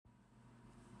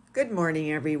Good morning,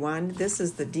 everyone. This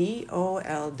is the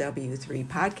DOLW3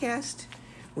 podcast.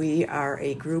 We are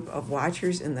a group of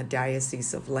watchers in the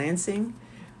Diocese of Lansing.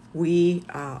 We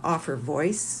offer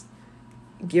voice,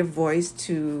 give voice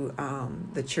to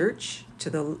the church,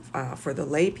 for the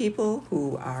lay people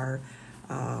who are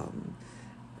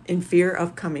in fear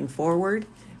of coming forward.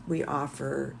 We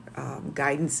offer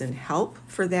guidance and help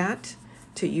for that,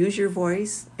 to use your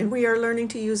voice, and we are learning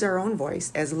to use our own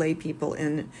voice as lay people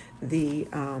in the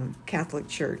Catholic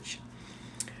Church.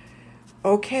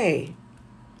 Okay,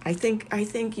 I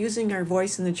think using our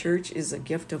voice in the church is a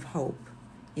gift of hope,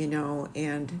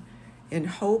 and in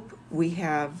hope we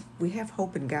have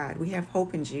hope in God. We have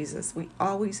hope in Jesus. We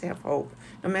always have hope,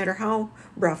 no matter how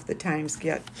rough the times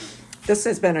get. This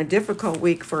has been a difficult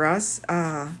week for us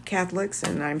Catholics,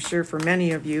 and I'm sure for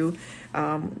many of you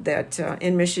that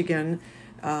in Michigan,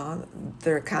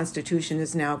 their constitution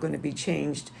is now going to be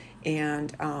changed,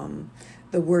 and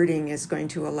the wording is going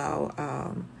to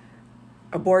allow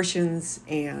abortions,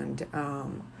 and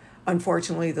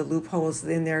unfortunately the loopholes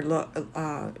in there,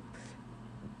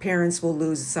 parents will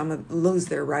lose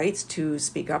their rights to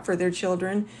speak up for their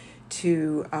children,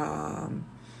 to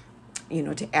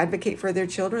advocate for their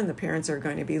children. The parents are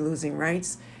going to be losing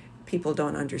rights. People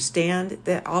don't understand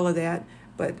that, all of that.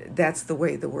 But that's the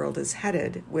way the world is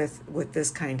headed with this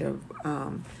kind of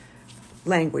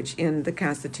language in the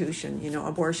Constitution.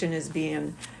 Abortion is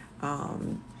being,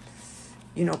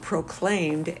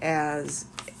 proclaimed as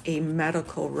a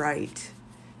medical right.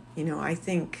 I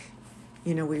think,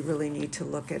 we really need to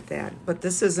look at that. But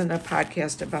this isn't a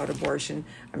podcast about abortion.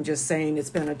 I'm just saying it's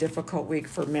been a difficult week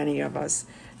for many of us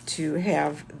to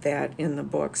have that in the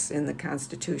books, in the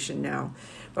Constitution now.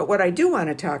 But what I do want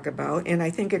to talk about, and I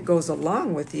think it goes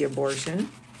along with the abortion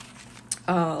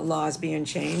laws being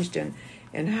changed,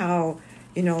 and how,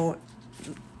 no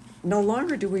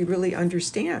longer do we really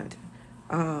understand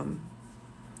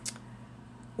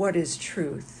what is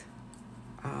truth,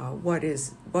 what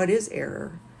is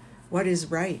error, what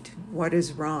is right, what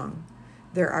is wrong.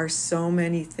 There are so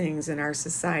many things in our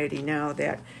society now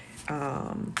that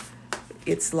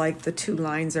it's like the two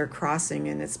lines are crossing,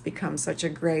 and it's become such a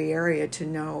gray area to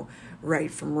know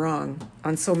right from wrong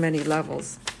on so many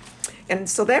levels. And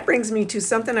so that brings me to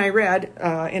something I read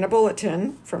in a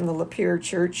bulletin from the Lapeer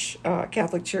Church,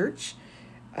 Catholic Church.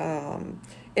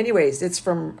 Anyways, it's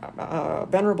from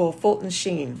Venerable Fulton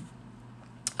Sheen.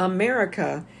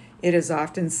 America, it is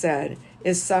often said,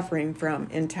 is suffering from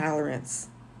intolerance.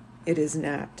 It is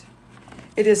not.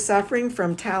 It is suffering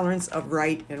from tolerance of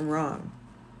right and wrong,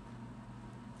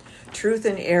 truth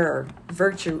and error,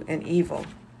 virtue and evil,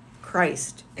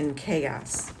 Christ and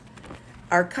chaos.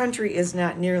 Our country is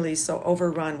not nearly so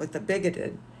overrun with the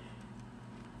bigoted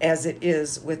as it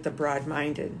is with the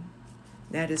broad-minded.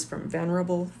 That is from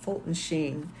Venerable Fulton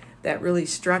Sheen. That really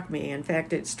struck me. In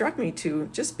fact, it struck me to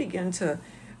just begin to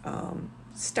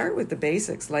start with the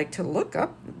basics, like to look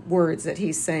up words that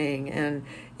he's saying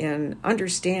and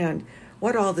understand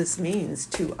what all this means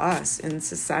to us in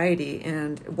society,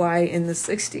 and why in the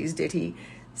 60s did he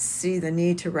see the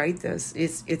need to write this.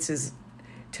 It's as,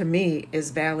 to me,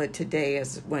 as valid today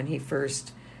as when he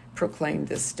first proclaimed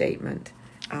this statement.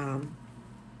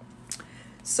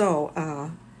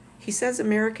 He says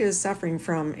America is suffering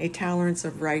from a tolerance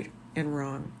of right and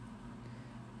wrong.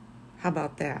 How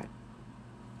about that?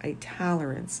 A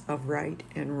tolerance of right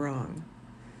and wrong.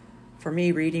 For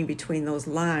me, reading between those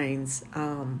lines,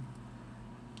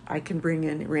 I can bring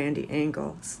in Randy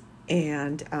Engels,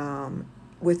 and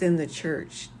within the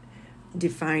church,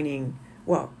 defining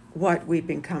what we've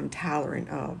become tolerant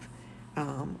of.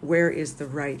 Where is the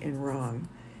right and wrong?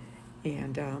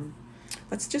 And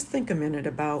let's just think a minute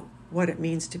about what it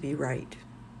means to be right.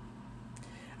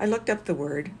 I looked up the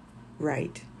word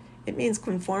right. It means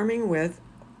conforming with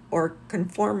or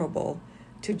conformable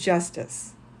to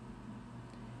justice,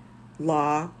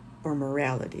 law, or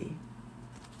morality,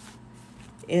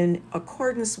 in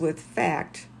accordance with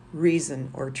fact, reason,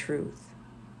 or truth.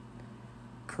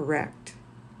 Correct.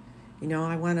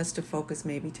 I want us to focus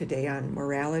maybe today on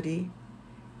morality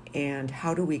and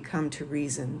how do we come to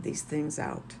reason these things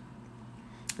out.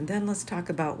 And then let's talk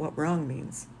about what wrong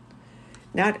means.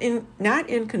 Not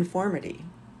in conformity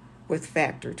with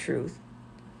fact or truth,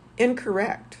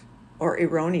 incorrect or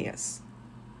erroneous,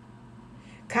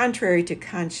 contrary to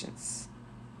conscience,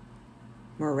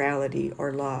 morality,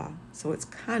 or law. So it's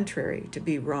contrary to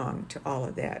be wrong to all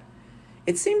of that.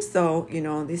 It seems though,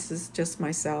 this is just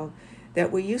myself,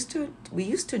 that we used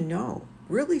to know,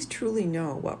 really truly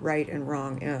know what right and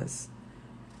wrong is.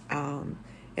 And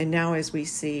now as we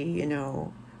see,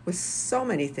 with so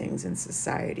many things in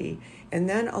society, and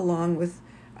then along with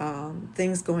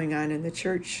things going on in the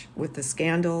church with the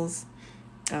scandals,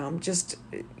 just,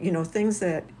 things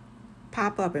that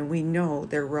pop up and we know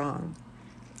they're wrong.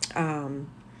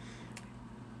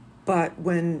 But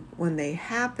when they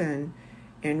happen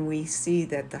and we see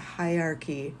that the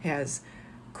hierarchy has,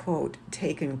 quote,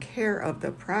 taken care of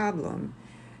the problem,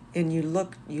 and you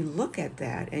look at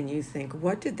that and you think,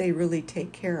 what did they really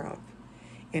take care of?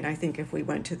 And I think if we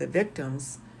went to the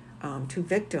victims,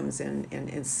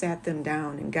 and sat them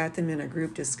down and got them in a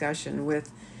group discussion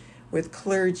with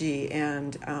clergy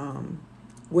and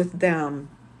with them,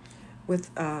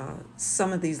 with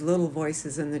some of these little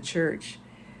voices in the church,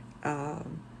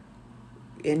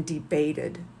 and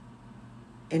debated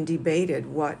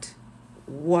what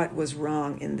was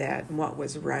wrong in that and what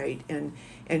was right, and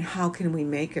how can we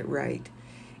make it right.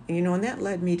 And that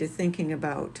led me to thinking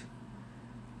about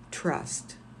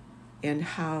trust and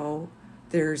how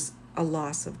there's a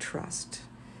loss of trust.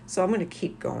 So I'm going to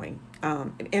keep going.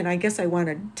 And I guess I want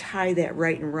to tie that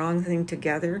right and wrong thing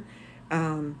together.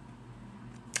 The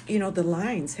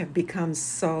lines have become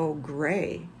so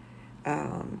gray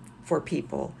for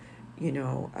people.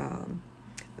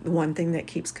 The one thing that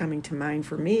keeps coming to mind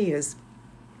for me is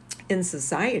in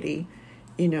society,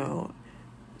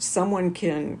 someone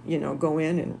can, go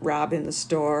in and rob in the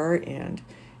store and,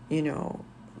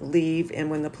 leave,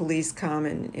 and when the police come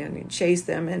and chase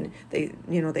them and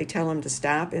they tell them to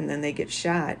stop and then they get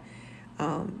shot,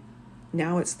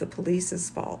 now it's the police's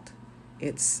fault.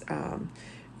 It's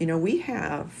we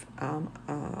have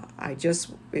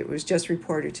it was just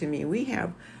reported to me, we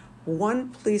have one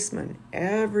policeman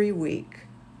every week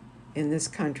in this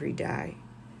country die.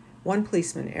 One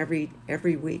policeman every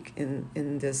week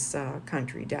in this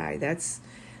country die. That's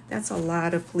a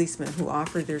lot of policemen who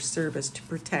offer their service to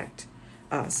protect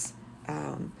us.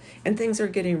 And things are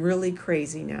getting really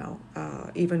crazy now,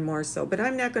 even more so. But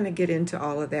I'm not going to get into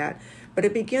all of that. But you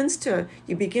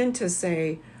begin to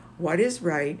say, what is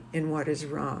right and what is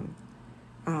wrong?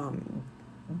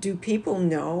 Do people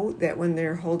know that when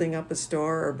they're holding up a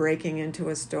store or breaking into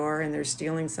a store and they're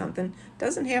stealing something,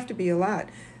 doesn't have to be a lot,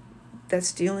 that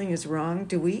stealing is wrong?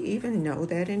 Do we even know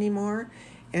that anymore?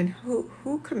 And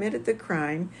who committed the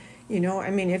crime?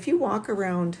 If you walk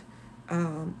around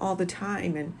all the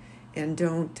time and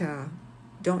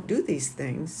don't do these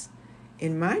things,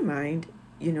 in my mind,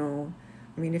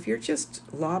 if you're just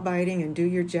law-abiding and do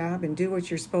your job and do what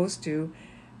you're supposed to,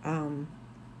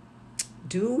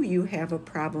 do you have a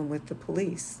problem with the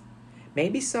police?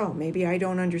 Maybe so. Maybe I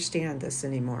don't understand this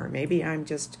anymore. Maybe I'm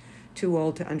just too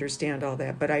old to understand all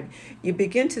that. But you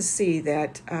begin to see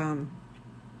that,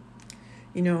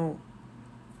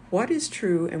 what is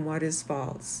true and what is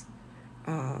false.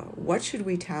 What should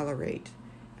we tolerate,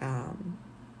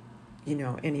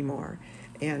 anymore?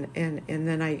 And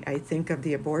then I think of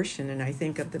the abortion, and I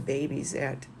think of the babies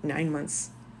at 9 months.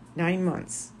 9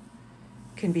 months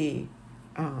can be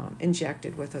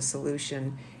injected with a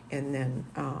solution and then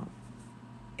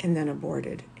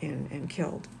aborted and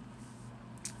killed,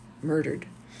 murdered.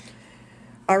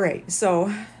 All right,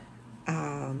 so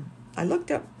I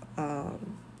looked up,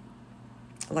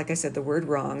 like I said, the word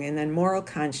wrong, and then moral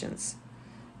conscience.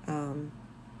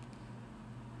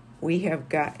 We have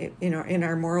got, in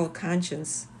our moral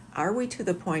conscience, are we to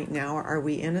the point now, are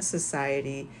we in a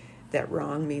society that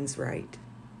wrong means right?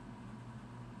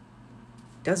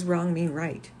 Does wrong mean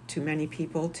right to many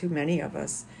people, to many of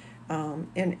us?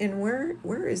 And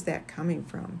where is that coming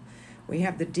from? We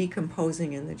have the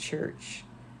decomposing in the church,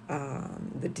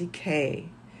 the decay,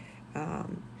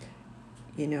 and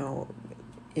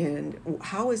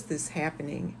how is this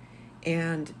happening?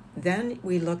 And then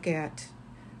we look at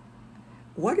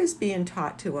what is being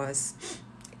taught to us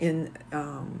in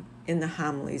the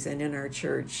homilies and in our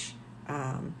church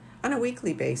on a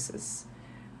weekly basis.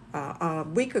 A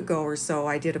week ago or so,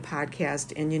 I did a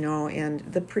podcast, and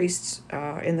the priests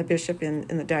and the bishop in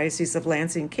the Diocese of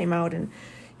Lansing came out and,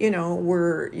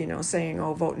 were, saying,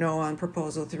 oh, vote no on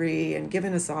Proposal 3 and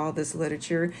giving us all this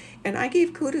literature. And I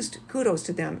gave kudos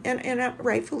to them, and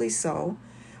rightfully so.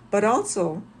 But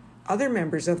also, other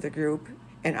members of the group,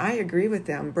 and I agree with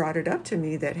them, brought it up to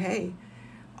me that, hey,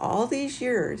 all these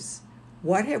years,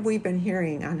 what have we been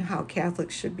hearing on how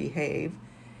Catholics should behave?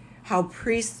 How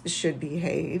priests should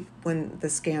behave when the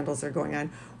scandals are going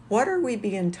on? What are we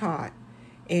being taught?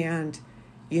 And,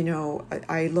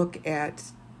 I look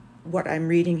at what I'm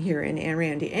reading here in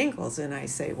Randy Engels, and I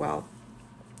say, well,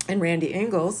 in Randy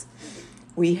Engels,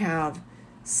 we have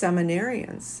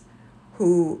seminarians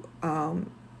who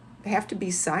have to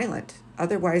be silent.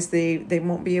 Otherwise, they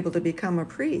won't be able to become a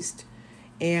priest.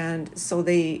 And so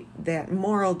that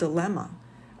moral dilemma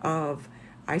of,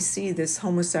 I see this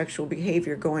homosexual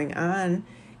behavior going on,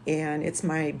 and it's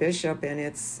my bishop, and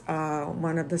it's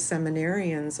one of the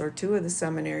seminarians or two of the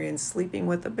seminarians sleeping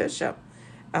with the bishop,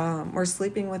 or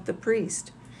sleeping with the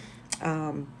priest,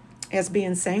 as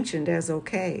being sanctioned as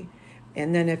okay.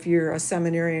 And then if you're a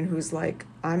seminarian who's like,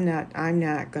 I'm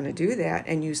not going to do that,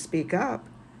 and you speak up,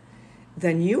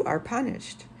 then you are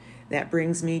punished. That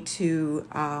brings me to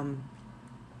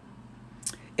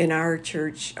in our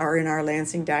church, or in our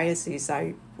Lansing diocese,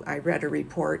 I read a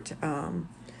report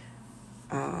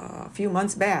a few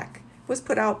months back. It was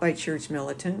put out by Church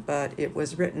Militant, but it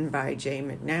was written by Jay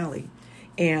McNally,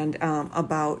 and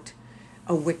about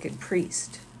a wicked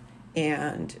priest.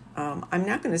 And I'm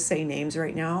not going to say names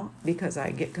right now because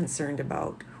I get concerned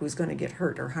about who's going to get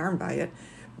hurt or harmed by it.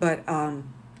 But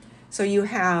so you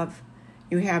have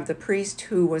the priest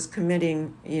who was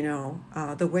committing,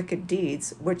 the wicked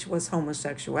deeds, which was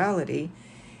homosexuality.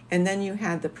 And then you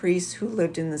had the priest who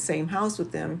lived in the same house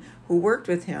with him, who worked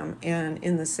with him and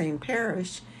in the same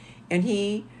parish. And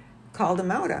he called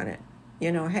him out on it.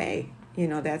 Hey,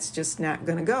 that's just not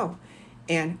going to go.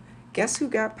 And guess who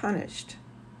got punished?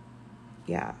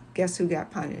 Yeah, guess who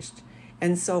got punished?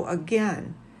 And so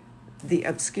again, the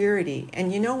obscurity.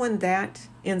 And when that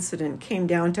incident came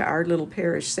down to our little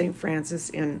parish, St. Francis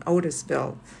in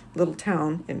Otisville, little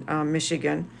town in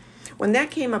Michigan, when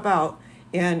that came about,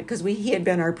 and because he had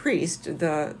been our priest,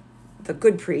 the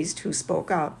good priest who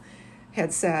spoke up,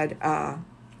 had said,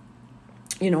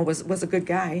 was a good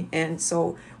guy. And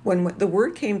so when the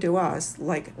word came to us,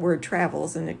 like word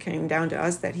travels, and it came down to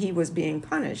us that he was being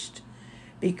punished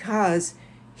because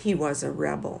he was a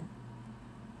rebel.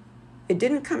 It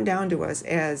didn't come down to us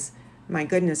as, my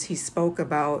goodness, he spoke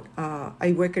about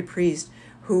a wicked priest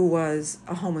who was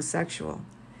a homosexual,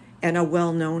 and a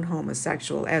well-known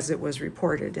homosexual, as it was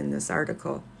reported in this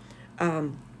article.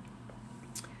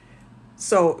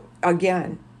 So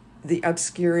again, the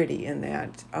obscurity in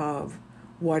that of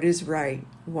what is right,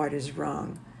 what is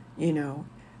wrong,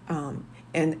 and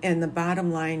the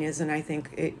bottom line is, and I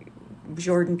think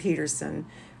Jordan Peterson,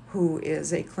 who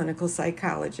is a clinical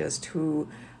psychologist who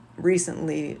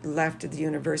recently left the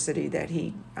university that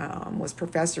he was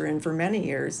professor in for many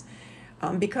years,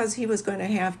 because he was going to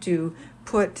have to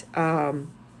put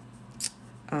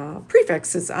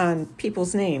prefixes on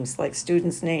people's names, like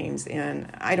students' names, and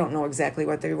I don't know exactly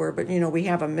what they were, but we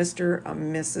have a Mr., a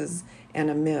Mrs., and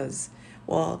a Ms.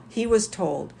 Well, he was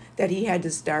told that he had to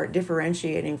start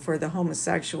differentiating for the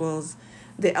homosexuals,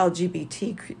 the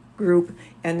LGBT group,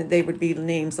 and they would be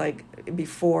names like,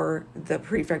 before the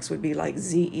prefix would be like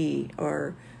ZE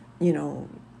or,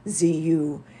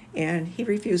 ZU, and he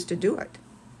refused to do it.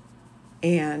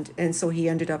 And so he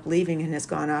ended up leaving and has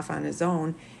gone off on his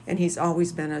own, and he's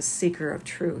always been a seeker of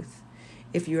truth.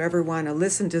 If you ever want to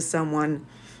listen to someone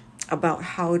about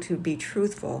how to be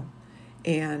truthful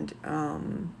and,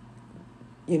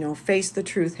 face the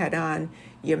truth head on,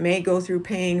 you may go through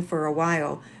pain for a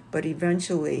while, but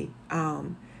eventually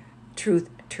truth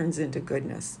turns into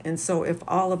goodness. And so if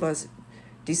all of us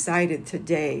decided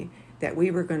today that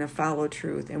we were going to follow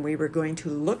truth, and we were going to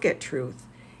look at truth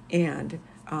and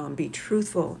be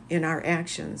truthful in our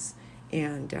actions,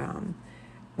 and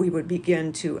we would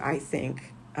begin to, I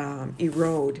think,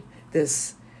 erode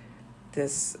this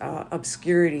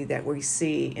obscurity that we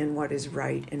see in what is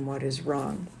right and what is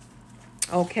wrong.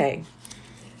 Okay,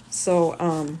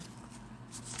 so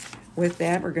with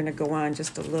that, we're going to go on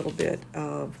just a little bit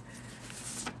of,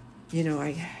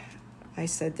 I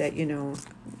said that,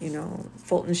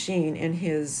 Fulton Sheen, in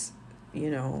his,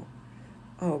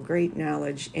 great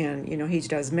knowledge, and, he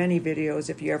does many videos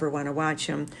if you ever want to watch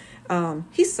him.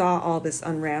 He saw all this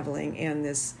unraveling and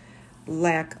this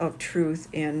lack of truth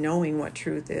and knowing what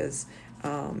truth is.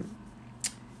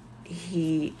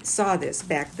 He saw this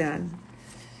back then.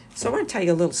 So I want to tell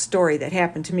you a little story that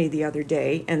happened to me the other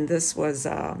day, and this was,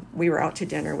 we were out to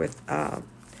dinner with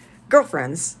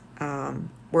girlfriends.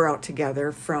 We're out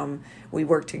together we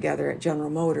worked together at General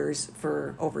Motors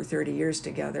for over 30 years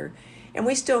together, and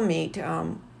we still meet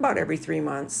about every 3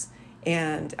 months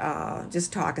and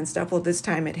just talk and stuff. Well, this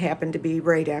time it happened to be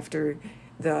right after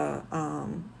the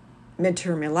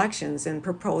midterm elections and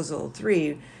Proposal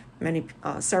 3.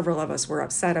 Several of us were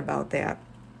upset about that.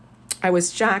 I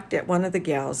was shocked at one of the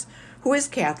gals who is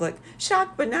Catholic,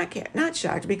 shocked but not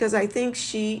shocked, because I think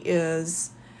she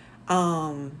is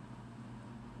kind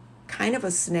of a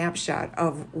snapshot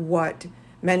of what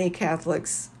many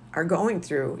Catholics are going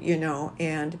through,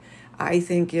 and I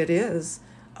think it is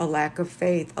a lack of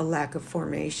faith, a lack of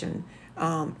formation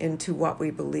into what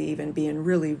we believe, and being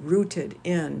really rooted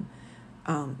in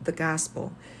the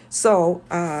gospel. So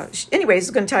anyways,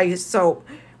 I'm going to tell you, so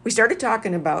we started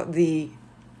talking about the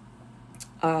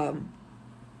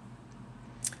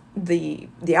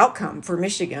outcome for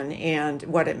Michigan and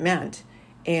what it meant,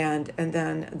 and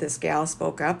then this gal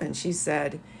spoke up and she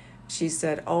said,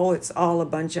 oh, it's all a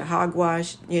bunch of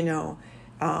hogwash.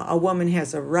 A woman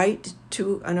has a right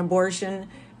to an abortion.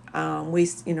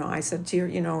 I said to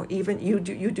her, even you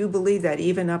do believe that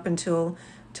even up until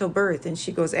birth? And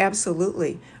she goes,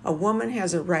 absolutely. A woman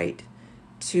has a right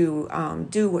to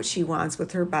do what she wants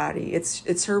with her body.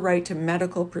 It's her right to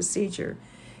medical procedure.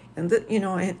 And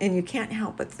and you can't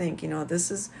help but think, this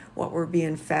is what we're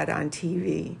being fed on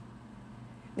TV.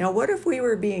 Now, what if we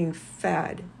were being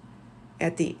fed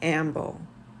at the amble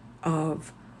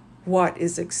of what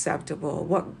is acceptable,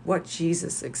 what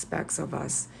Jesus expects of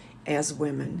us as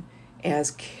women,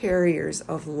 as carriers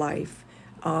of life,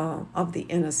 of the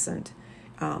innocent?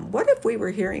 What if we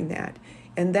were hearing that?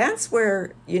 And that's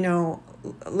where,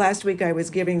 last week I was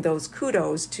giving those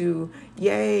kudos to,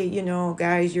 yay,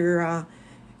 guys, you're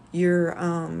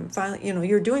finally,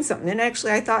 you're doing something. And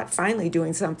actually, I thought finally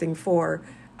doing something for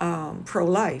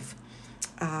pro-life.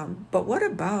 But what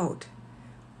about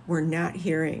we're not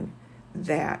hearing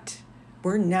that?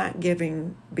 We're not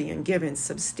being given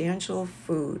substantial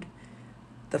food.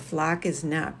 The flock is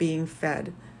not being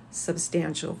fed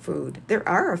substantial food. There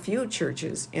are a few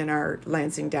churches in our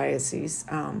Lansing diocese,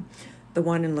 the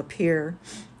one in Lapeer,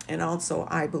 and also,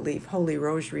 I believe, Holy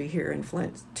Rosary here in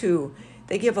Flint, too.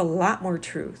 They give a lot more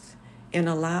truth and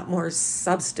a lot more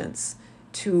substance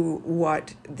to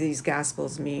what these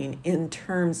Gospels mean in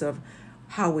terms of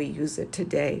how we use it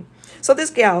today. So this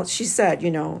gal, she said,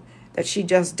 that she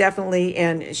just definitely,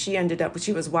 and she ended up,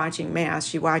 she was watching Mass.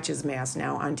 She watches Mass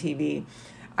now on TV.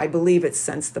 I believe it's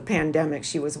since the pandemic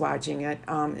she was watching it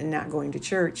and not going to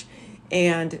church.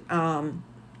 And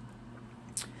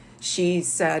she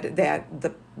said that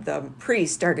the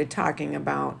priest started talking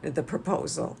about the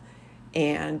proposal,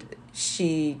 and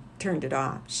she turned it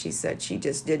off. She said she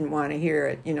just didn't want to hear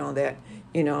it, that,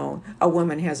 a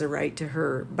woman has a right to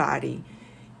her body.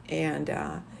 And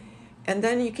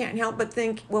then you can't help but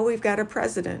think, well, we've got a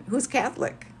president who's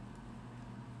Catholic,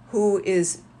 who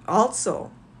is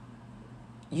also,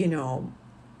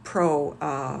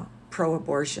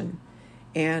 pro-abortion.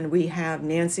 And we have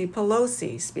Nancy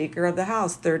Pelosi, Speaker of the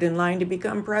House, third in line to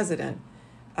become president.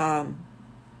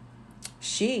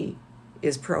 She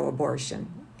is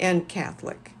pro-abortion and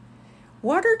Catholic.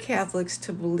 What are Catholics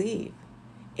to believe?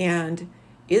 And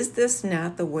is this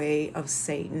not the way of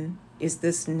Satan? Is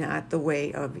this not the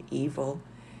way of evil?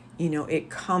 It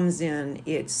comes in,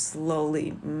 it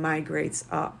slowly migrates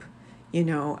up,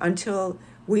 until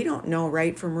we don't know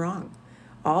right from wrong.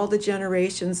 All the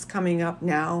generations coming up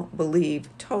now believe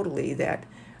totally that,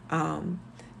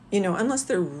 unless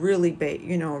they're really,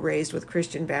 raised with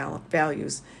Christian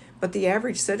values. But the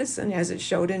average citizen, as it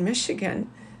showed in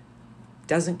Michigan,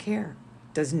 doesn't care,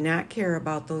 does not care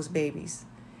about those babies.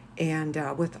 And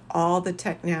with all the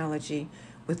technology,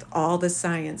 with all the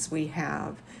science we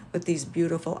have, with these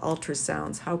beautiful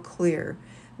ultrasounds, how clear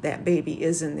that baby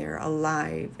is in there,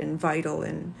 alive and vital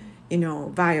and,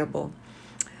 viable.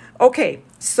 Okay,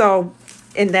 so,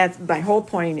 and that's my whole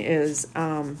point is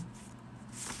that,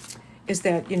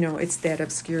 it's that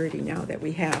obscurity now that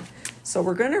we have. So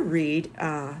we're going to read,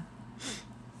 I'm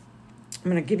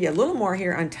going to give you a little more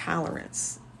here on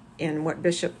tolerance and what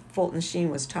Bishop Fulton Sheen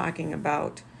was talking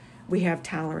about. We have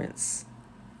tolerance.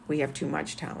 We have too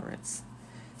much tolerance.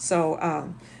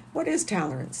 So what is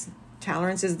tolerance?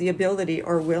 Tolerance is the ability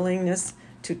or willingness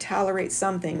to tolerate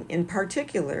something, in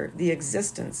particular, the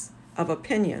existence of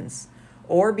opinions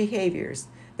or behaviors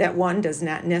that one does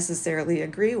not necessarily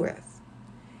agree with.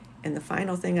 And the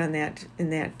final thing on that, in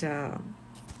that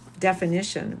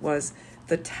definition, was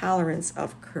the tolerance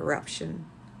of corruption.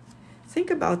 Think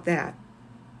about that.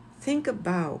 Think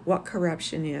about what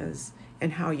corruption is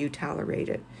and how you tolerate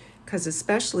it. Because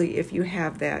especially if you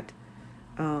have that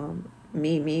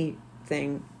me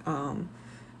thing,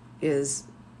 is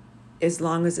as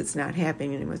long as it's not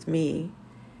happening with me,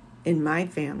 in my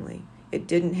family, it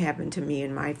didn't happen to me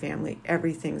in my family,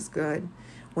 everything's good.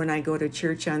 When I go to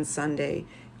church on Sunday,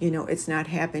 it's not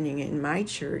happening in my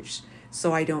church,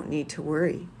 so I don't need to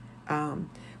worry.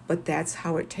 But that's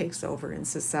how it takes over in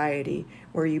society,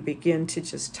 where you begin to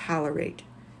just tolerate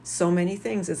so many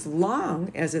things as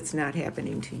long as it's not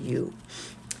happening to you.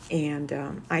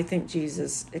 And I think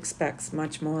Jesus expects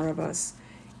much more of us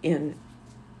in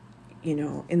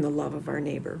the love of our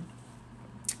neighbor.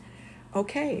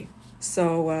 Okay,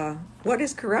 so what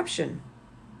is corruption?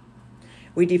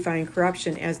 We define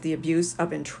corruption as the abuse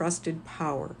of entrusted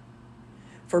power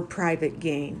for private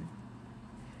gain.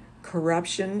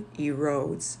 Corruption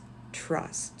erodes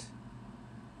trust.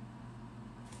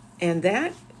 And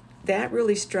that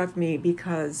really struck me,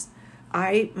 because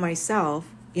I myself,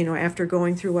 after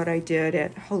going through what I did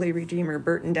at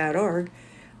holyredeemerburton.org,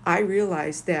 I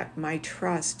realized that my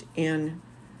trust in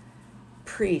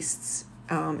priests,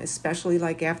 especially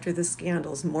like after the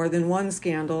scandals, more than one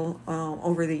scandal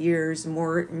over the years,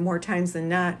 more times than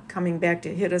not, coming back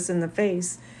to hit us in the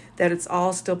face, that it's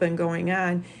all still been going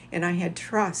on. And I had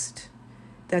trust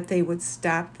that they would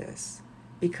stop this,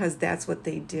 because that's what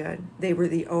they did. They were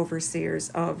the overseers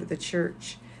of the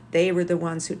church. They were the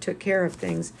ones who took care of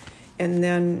things. And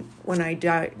then when I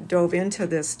dove into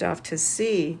this stuff to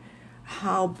see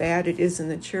how bad it is in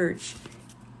the church,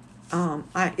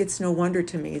 it's no wonder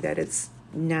to me that it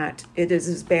is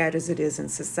as bad as it is in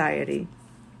society.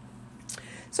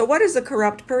 So what is a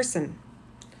corrupt person?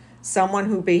 Someone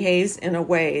who behaves in a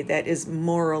way that is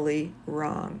morally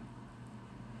wrong.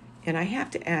 And I have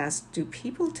to ask, do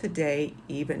people today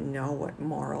even know what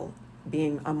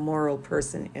being a moral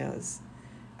person is?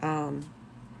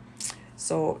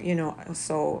 So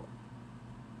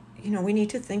we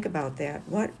need to think about that.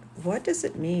 What does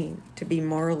it mean to be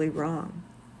morally wrong?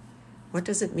 What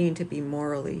does it mean to be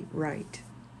morally right?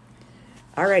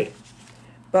 All right.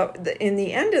 But in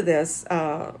the end of this,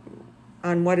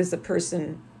 on what is a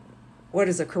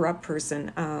corrupt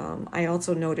person, I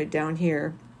also noted down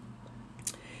here,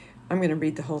 I'm going to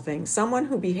read the whole thing. Someone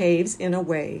who behaves in a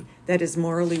way that is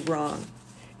morally wrong,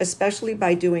 especially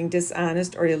by doing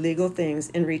dishonest or illegal things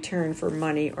in return for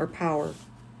money or power.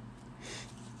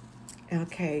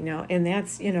 Okay, now, and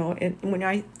that's, when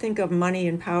I think of money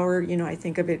and power, I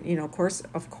think of it,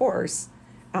 of course,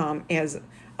 as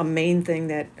a main thing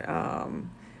that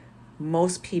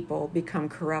most people become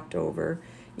corrupt over.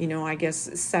 I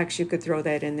guess sex, you could throw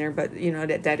that in there, but,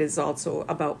 that is also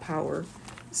about power.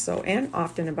 So, and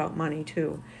often about money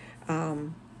too.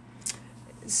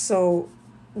 So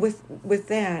with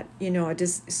that,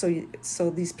 so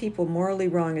these people morally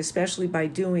wrong, especially by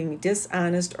doing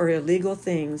dishonest or illegal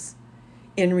things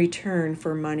in return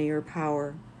for money or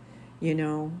power.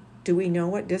 Do we know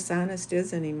what dishonest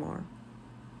is anymore?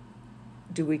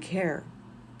 Do we care?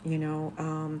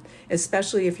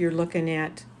 Especially if you're looking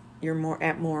at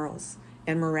morals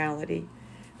and morality.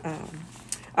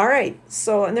 All right,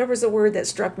 so, and there was a word that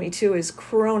struck me too, is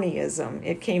cronyism.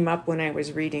 It came up when I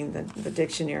was reading the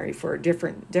dictionary for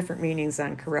different meanings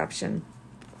on corruption.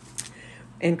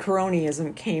 And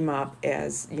cronyism came up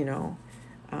as,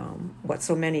 what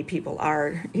so many people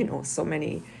are, so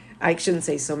many, I shouldn't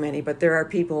say so many, but there are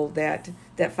people that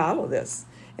follow this.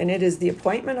 And it is the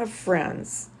appointment of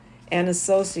friends and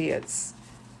associates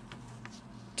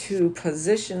to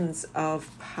positions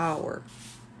of power.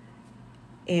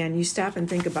 And you stop and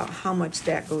think about how much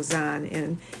that goes on.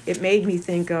 And it made me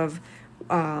think of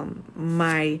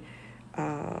my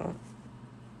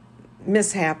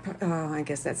mishap. I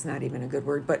guess that's not even a good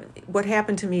word. But what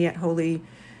happened to me at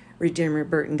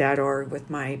holyredeemerburton.org with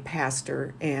my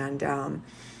pastor, and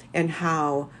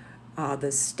how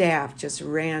the staff just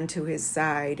ran to his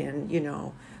side and,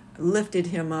 lifted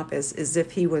him up as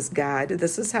if he was God.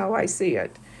 This is how I see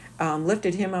it.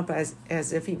 Lifted him up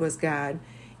as if he was God.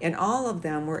 And all of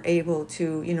them were able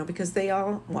to, because they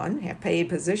all, have paid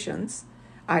positions,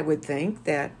 I would think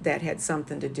that had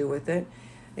something to do with it,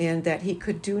 and that he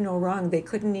could do no wrong. They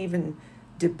couldn't even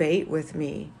debate with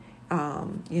me,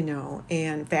 and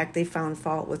in fact, they found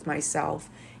fault with myself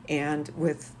and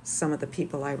with some of the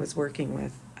people I was working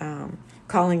with,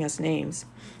 calling us names,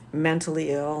 mentally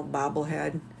ill,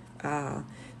 bobblehead.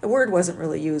 The word wasn't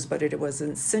really used, but it was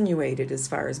insinuated as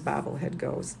far as bobblehead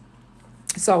goes.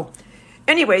 So,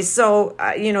 anyway, so,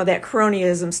 that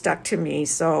cronyism stuck to me.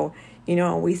 So,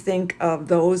 we think of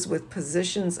those with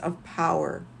positions of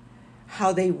power,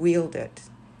 how they wield it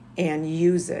and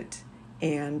use it,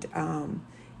 and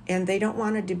they don't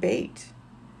want to debate.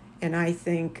 And I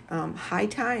think high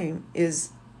time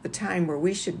is the time where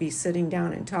we should be sitting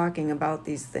down and talking about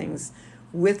these things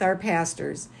with our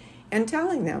pastors and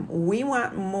telling them we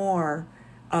want more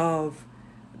of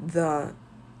the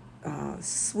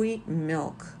sweet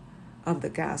milk of the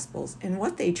Gospels and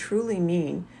what they truly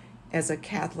mean as a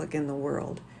Catholic in the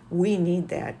world. We need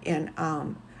that. And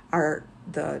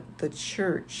the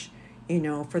church,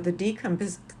 for the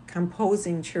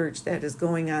decomposing church that is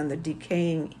going on, the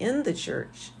decaying in the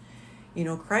church,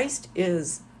 Christ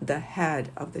is the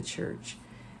head of the church,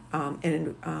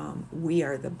 and we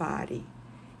are the body.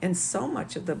 And so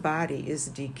much of the body is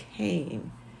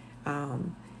decaying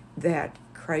that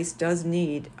Christ does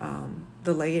need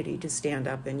the laity to stand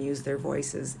up and use their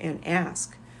voices and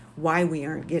ask why we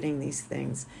aren't getting these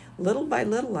things. Little by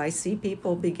little, I see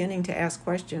people beginning to ask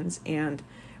questions, and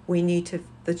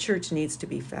The church needs to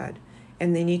be fed,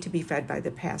 and they need to be fed by the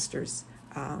pastors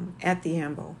at the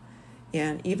AMBO.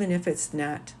 And even if it's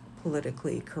not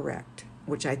politically correct,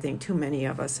 which I think too many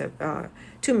of our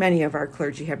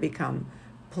clergy have become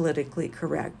politically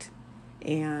correct,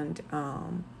 and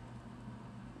are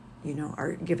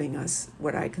giving us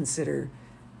what I consider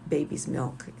baby's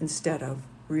milk instead of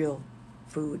real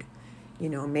food.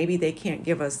 Maybe they can't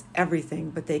give us everything,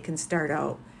 but they can start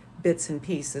out bits and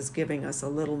pieces, giving us a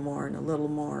little more and a little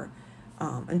more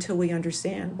until we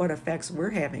understand what effects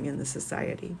we're having in the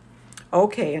society.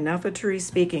 Okay, enough of Therese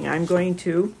speaking. I'm going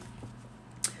to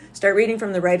start reading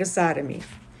from The Rite of Sodomy,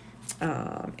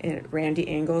 Randy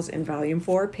Ingalls in Volume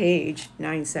 4, page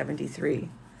 973.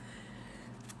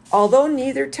 Although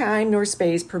neither time nor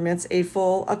space permits a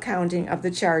full accounting of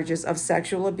the charges of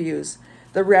sexual abuse,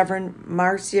 the Reverend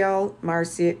Marcial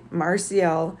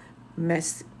Mechiel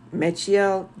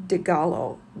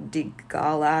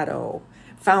Degalado,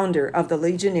 founder of the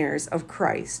Legionnaires of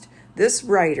Christ, this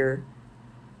writer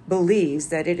believes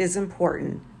that it is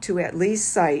important to at least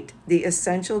cite the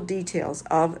essential details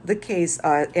of the case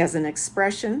as an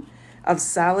expression of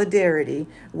solidarity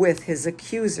with his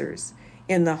accusers,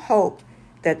 in the hope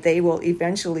that they will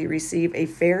eventually receive a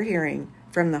fair hearing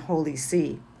from the Holy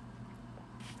See.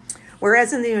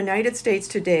 Whereas in the United States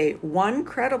today, one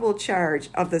credible charge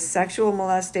of the sexual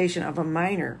molestation of a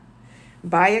minor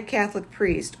by a Catholic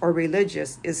priest or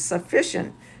religious is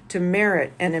sufficient to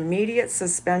merit an immediate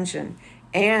suspension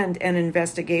and an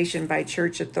investigation by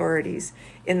church authorities.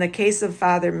 In the case of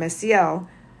Father Mechiel,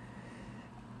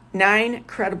 9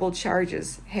 credible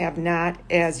charges have not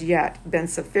as yet been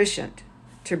sufficient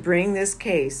to bring this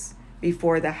case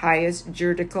before the highest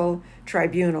juridical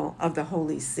tribunal of the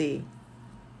Holy See.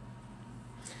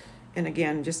 And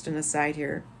again, just an aside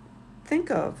here,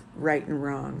 think of right and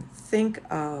wrong. Think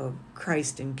of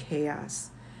Christ in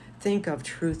chaos. Think of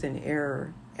truth and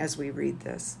error as we read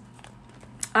this.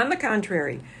 On the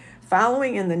contrary,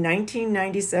 following in the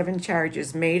 1997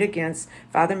 charges made against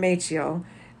Father Mechiel,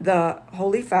 the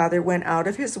Holy Father went out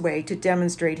of his way to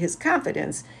demonstrate his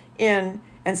confidence in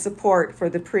and support for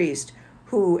the priest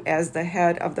who, as the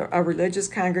head of a religious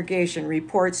congregation,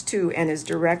 reports to and is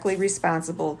directly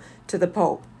responsible to the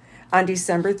Pope. On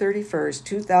December 31st,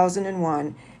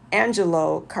 2001,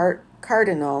 Angelo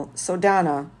Cardinal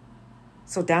Sodano,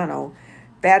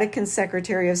 Vatican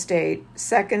Secretary of State,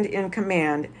 second in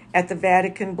command at the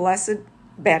Vatican, blessed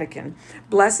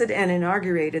and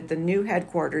inaugurated the new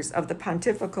headquarters of the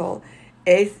Pontifical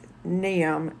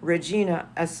Athenaeum Regina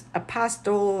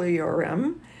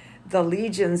Apostoliorum, the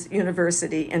Legion's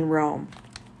University in Rome.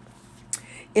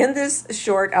 In this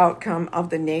short outcome of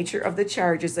the nature of the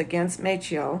charges against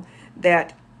Mechiel,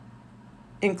 that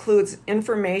includes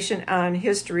information on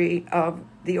history of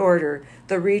the order,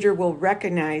 the reader will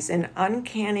recognize an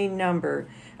uncanny number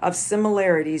of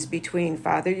similarities between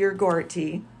Father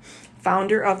Ugorty,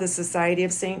 founder of the Society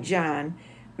of St. John,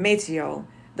 Mechiel,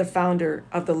 the founder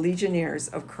of the Legionnaires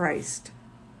of Christ.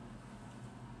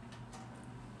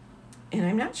 And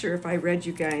I'm not sure if I read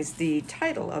you guys the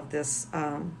title of this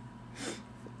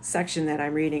section that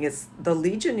I'm reading. It's The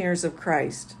Legionnaires of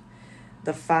Christ,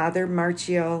 the Father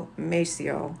Marcial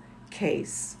Mechiel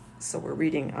case. So we're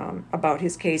reading about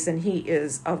his case, and he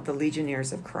is of the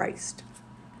Legionnaires of Christ.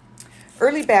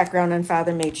 Early background on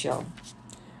Father Mechiel.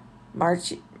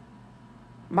 Marcial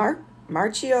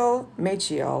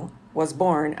Mechiel was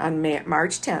born on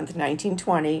March 10th,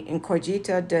 1920, in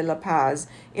Cojita de La Paz,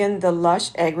 in the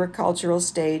lush agricultural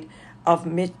state of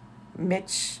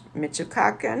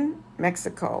Michoacan,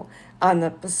 Mexico, on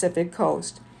the Pacific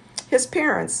coast. His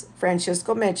parents,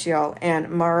 Francisco Mechiel and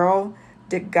Mauro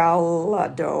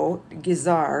Degalado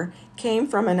Guizar, came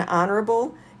from an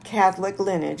honorable Catholic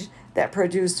lineage that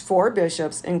produced 4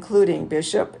 bishops, including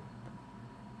Bishop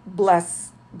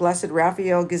Blessed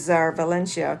Rafael Guizar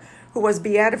Valencia, who was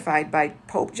beatified by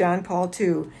Pope John Paul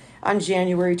II on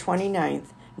January 29,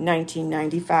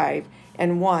 1995,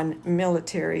 and 1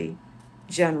 military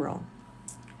general.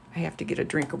 I have to get a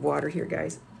drink of water here,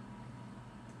 guys.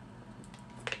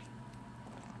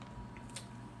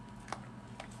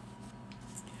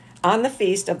 On the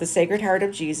Feast of the Sacred Heart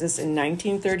of Jesus in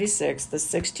 1936, the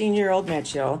 16-year-old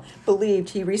Mechiel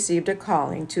believed he received a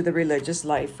calling to the religious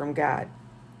life from God.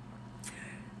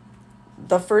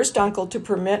 The first uncle to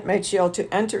permit Mechiel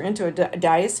to enter into a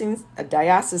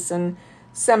diocesan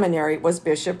seminary was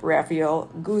Bishop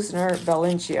Rafael Guzner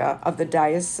Valencia of the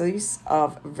Diocese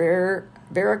of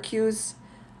Veracruz,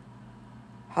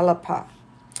 Jalapa.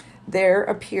 There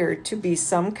appeared to be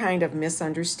some kind of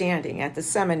misunderstanding at the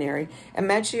seminary, and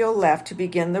Mechiel left to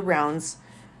begin the rounds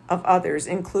of others,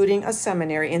 including a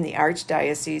seminary in the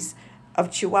Archdiocese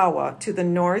of Chihuahua to the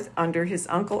north under his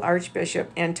uncle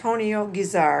Archbishop Antonio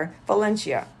Guizar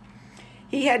Valencia.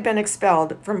 He had been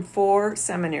expelled from 4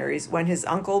 seminaries when his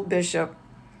uncle Bishop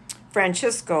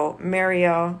Francisco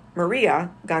Maria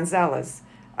Gonzalez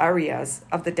Arias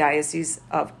of the Diocese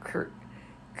of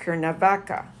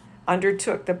Cuernavaca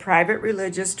undertook the private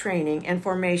religious training and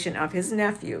formation of his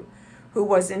nephew, who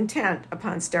was intent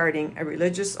upon starting a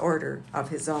religious order of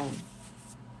his own.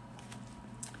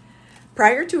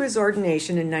 Prior to his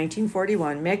ordination in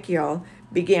 1941, Mechiel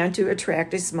began to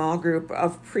attract a small group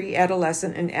of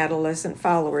pre-adolescent and adolescent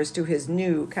followers to his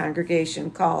new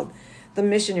congregation called the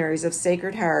Missionaries of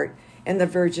Sacred Heart and the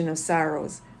Virgin of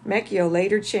Sorrows. Mechiel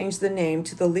later changed the name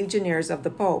to the Legionnaires of the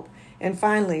Pope and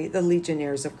finally the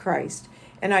Legionnaires of Christ,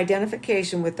 an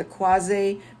identification with the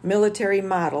quasi-military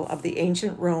model of the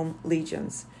ancient Rome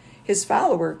legions. His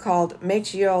follower called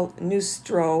Mechiel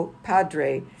Nuestro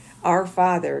Padre, Our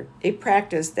Father, a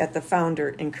practice that the founder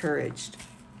encouraged.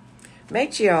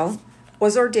 Mechiel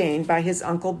was ordained by his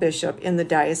uncle bishop in the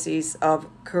Diocese of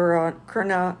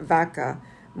Cuernavaca,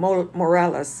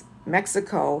 Morelos,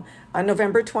 Mexico, on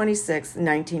November 26,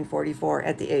 1944,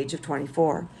 at the age of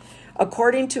 24.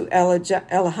 According to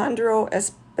Alejandro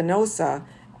Espinosa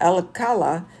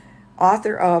Alcala,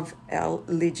 author of El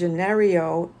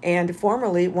Legionario and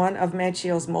formerly one of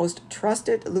Mechiel's most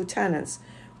trusted lieutenants,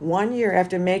 1 year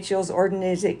after Mechiel's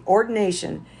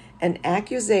ordination, an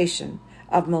accusation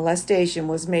of molestation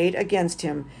was made against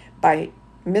him by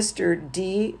Mr.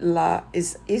 de la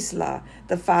Isla,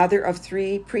 the father of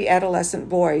 3 pre-adolescent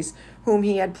boys whom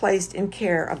he had placed in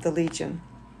care of the Legion.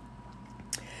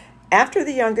 After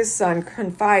the youngest son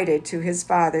confided to his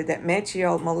father that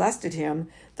Mechiel molested him,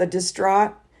 the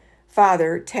distraught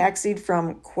father taxied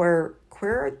from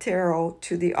Querétaro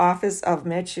to the office of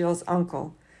Mechiel's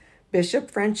uncle,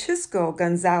 Bishop Francisco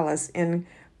Gonzalez in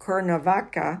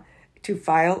Cuernavaca, to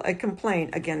file a complaint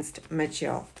against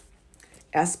Mechiel.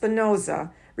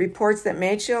 Espinosa reports that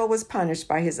Mechiel was punished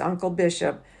by his uncle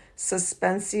bishop,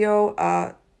 Suspensio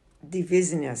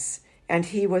Divisionis, and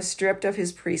he was stripped of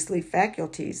his priestly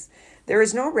faculties. There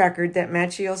is no record that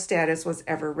Mechiel's status was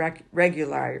ever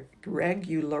regularized.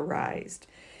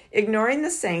 Ignoring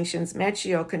the sanctions,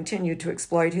 Mechiel continued to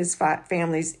exploit his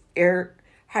family's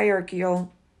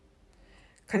hierarchical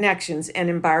connections and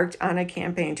embarked on a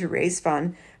campaign to raise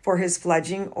funds for his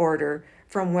fledgling order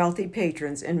from wealthy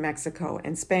patrons in Mexico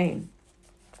and Spain.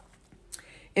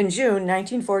 In June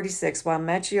 1946, while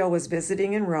Mechiel was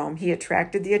visiting in Rome, he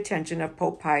attracted the attention of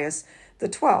Pope Pius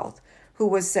XII, who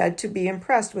was said to be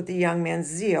impressed with the young man's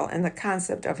zeal and the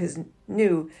concept of his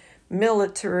new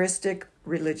militaristic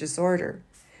religious order.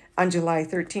 On July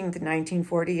 13,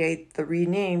 1948, the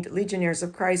renamed Legionnaires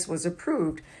of Christ was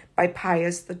approved by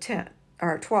Pius XII,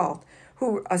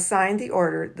 who assigned the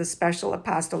order the special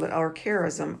apostolate or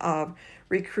charism of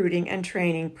recruiting and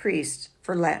training priests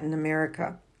for Latin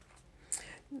America.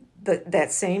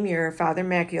 That same year, Father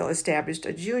Mechiel established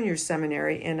a junior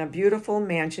seminary in a beautiful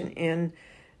mansion in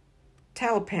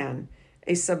Tlalpan,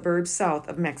 a suburb south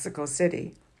of Mexico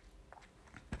City.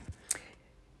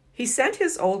 He sent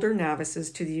his older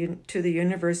novices to the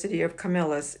University of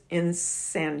Comillas in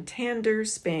Santander,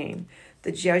 Spain.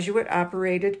 The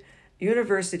Jesuit-operated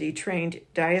university trained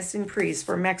diocesan priests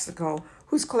for Mexico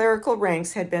whose clerical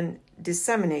ranks had been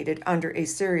disseminated under a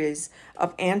series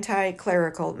of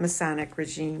anti-clerical Masonic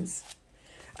regimes.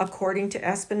 According to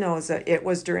Espinosa, it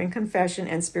was during confession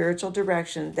and spiritual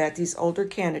direction that these older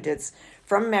candidates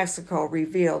from Mexico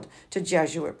revealed to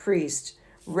Jesuit priest,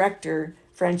 Rector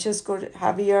Francisco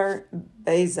Javier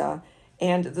Beza,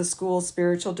 and the school's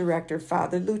spiritual director,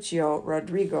 Father Lucio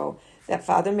Rodrigo, that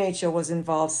Father Mechiel was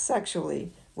involved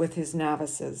sexually with his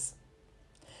novices.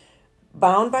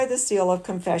 Bound by the seal of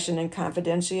confession and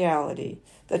confidentiality,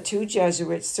 the 2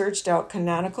 Jesuits searched out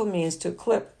canonical means to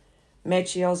clip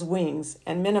Mechiel's wings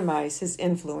and minimize his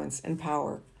influence and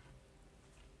power.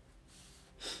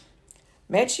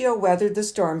 Mechiel weathered the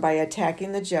storm by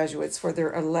attacking the Jesuits for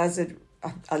their alleged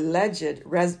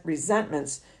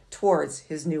resentments towards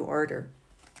his new order.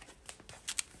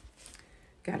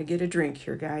 Got to get a drink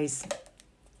here, guys.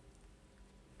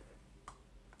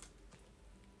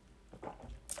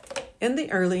 In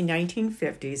the early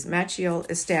 1950s, Mechiel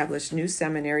established new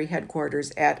seminary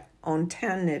headquarters at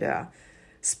Ontaneda,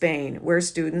 Spain, where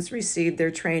students received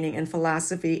their training in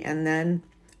philosophy and then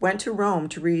went to Rome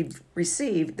to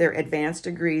receive their advanced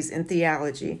degrees in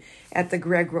theology at the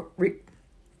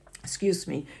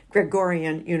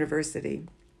Gregorian University.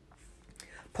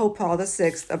 Pope Paul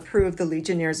VI approved the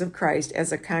Legionnaires of Christ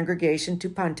as a congregation to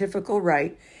pontifical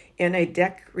right in a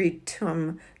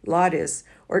decretum laudis,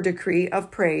 or decree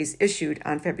of praise, issued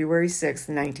on February 6,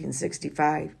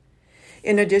 1965.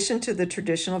 In addition to the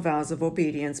traditional vows of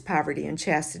obedience, poverty, and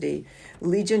chastity,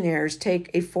 legionnaires take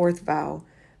a fourth vow,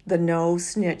 the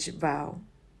no-snitch vow.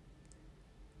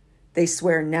 They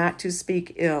swear not to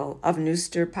speak ill of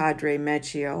Nuster Padre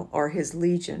Meccio or his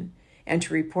legion, and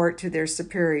to report to their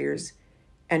superiors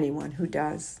anyone who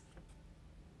does.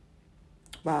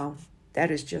 Wow, that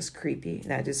is just creepy.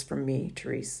 That is from me,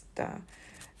 Therese.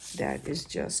 That is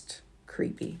just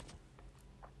creepy.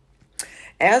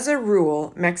 As a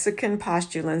rule, Mexican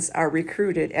postulants are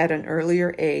recruited at an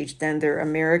earlier age than their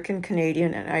American,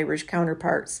 Canadian, and Irish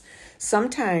counterparts,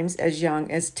 sometimes as young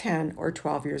as 10 or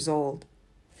 12 years old.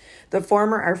 The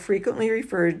former are frequently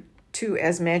referred to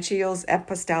as Meccio's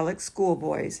apostolic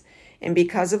schoolboys, and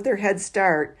because of their head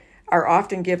start, are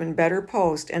often given better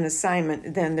post and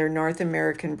assignment than their North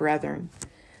American brethren.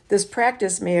 This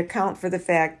practice may account for the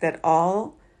fact that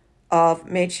all of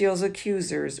Meccio's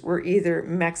accusers were either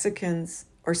Mexicans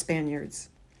or Spaniards.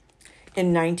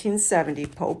 In 1970,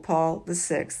 Pope Paul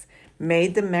VI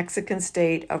made the Mexican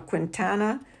state of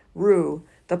Quintana Roo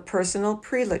the personal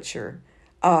prelature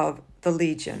of the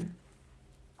Legion.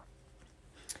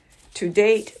 To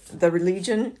date, the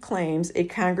Legion claims a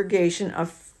congregation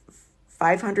of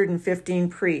 515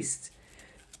 priests,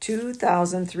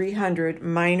 2,300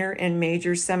 minor and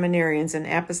major seminarians and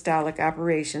apostolic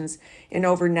operations in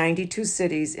over 92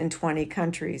 cities in 20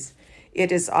 countries.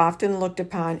 It is often looked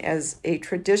upon as a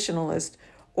traditionalist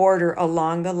order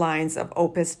along the lines of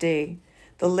Opus Dei.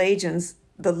 The Legion's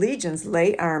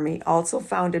lay army, also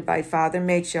founded by Father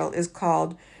Meccio, is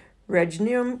called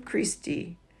Regnum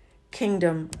Christi,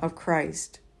 Kingdom of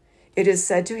Christ. It is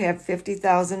said to have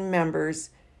 50,000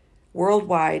 members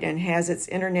worldwide and has its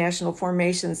International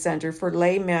Formation Center for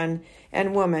lay men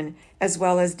and women, as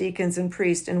well as deacons and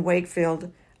priests in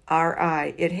Wakefield,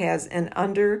 RI. It has an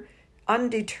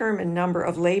undetermined number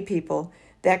of lay people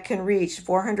that can reach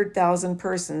 400,000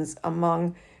 persons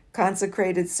among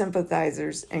consecrated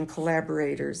sympathizers and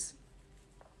collaborators.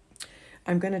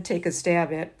 I'm going to take a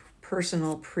stab at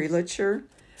personal prelature.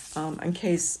 In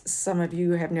case some of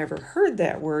you have never heard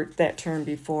that term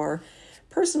before.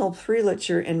 Personal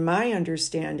prelature, in my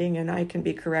understanding, and I can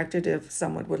be corrected if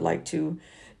someone would like to,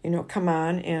 come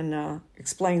on and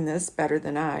explain this better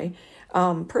than I.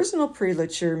 Personal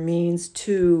prelature means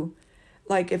to,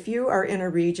 like, if you are in a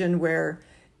region where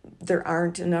there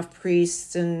aren't enough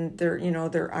priests and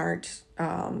there aren't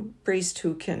priests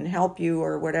who can help you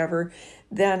or whatever,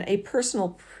 then a personal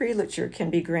prelature can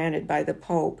be granted by the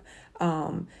Pope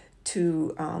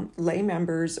to lay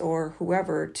members or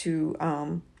whoever to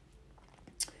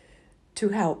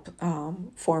help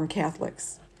form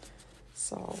Catholics.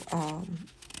 So,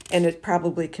 and it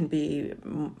probably can be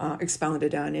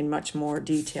expounded on in much more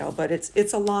detail, but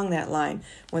it's along that line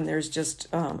when there's just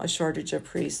a shortage of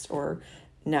priests or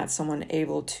not someone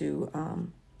able to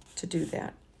do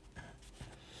that.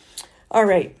 All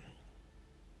right.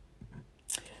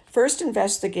 First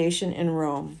investigation in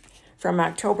Rome. From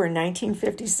October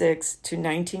 1956 to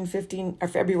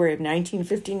February of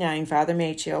 1959, Father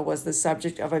Meccio was the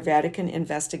subject of a Vatican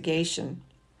investigation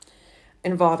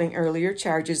involving earlier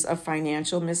charges of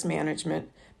financial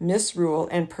mismanagement, misrule,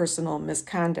 and personal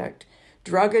misconduct,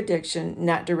 drug addiction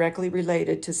not directly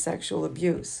related to sexual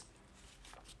abuse.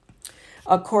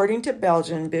 According to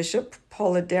Belgian Bishop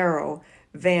Polidoro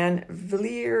van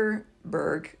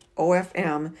Vlierberg,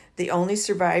 OFM, the only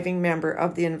surviving member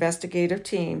of the investigative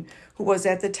team, who was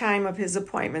at the time of his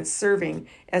appointment serving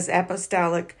as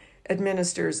apostolic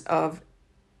administrators of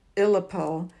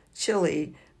Illapel,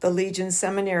 Chile, the Legion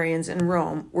seminarians in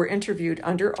Rome were interviewed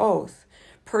under oath,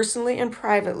 personally and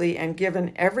privately, and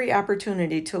given every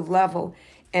opportunity to level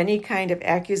any kind of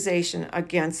accusation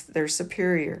against their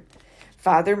superior.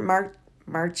 Father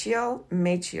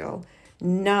Meccio,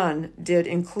 none did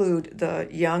include the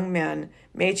young men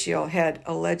Meccio had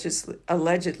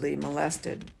allegedly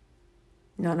molested.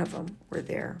 None of them were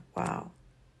there. Wow.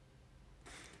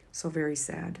 So very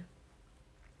sad.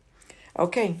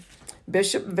 Okay.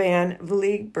 Bishop van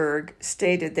Vlieberg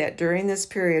stated that during this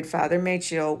period, Father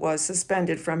Meccio was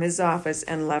suspended from his office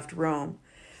and left Rome,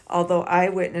 although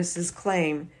eyewitnesses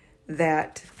claim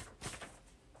that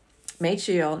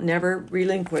Meccio never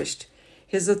relinquished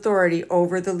his authority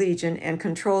over the Legion and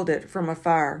controlled it from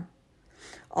afar.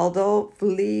 Although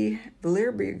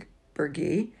Vlieberg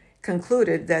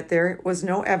concluded that there was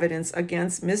no evidence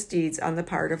against misdeeds on the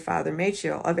part of Father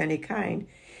Meccio of any kind,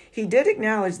 he did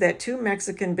acknowledge that 2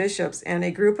 Mexican bishops and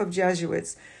a group of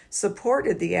Jesuits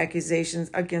supported the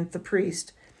accusations against the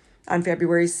priest. On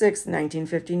February 6,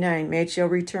 1959, Maceo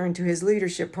returned to his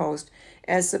leadership post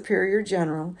as Superior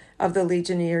General of the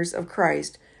Legionnaires of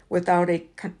Christ without a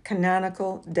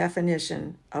canonical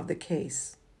definition of the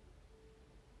case.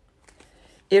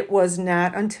 It was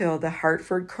not until the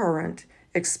Hartford Courant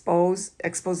expose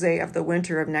of the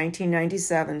winter of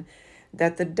 1997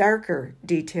 that the darker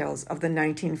details of the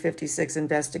 1956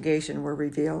 investigation were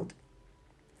revealed.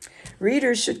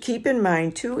 Readers should keep in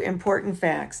mind two important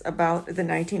facts about the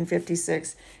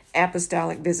 1956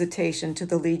 apostolic visitation to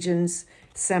the Legion's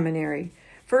seminary.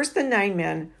 First, the 9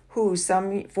 men who,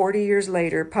 some 40 years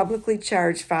later, publicly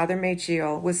charged Father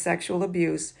Maceo with sexual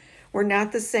abuse were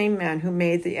not the same men who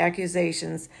made the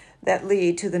accusations that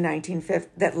led to the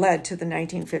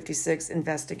 1956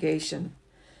 investigation.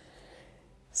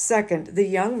 Second, the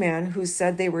young men who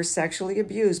said they were sexually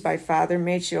abused by Father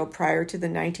Maceo prior to the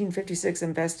 1956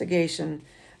 investigation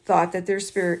thought that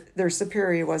their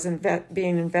superior was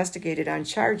being investigated on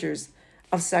charges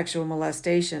of sexual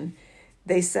molestation.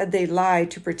 They said they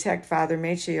lied to protect Father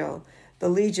Maceo, the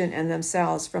Legion, and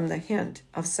themselves from the hint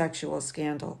of sexual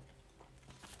scandal.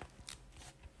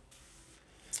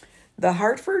 The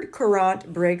Hartford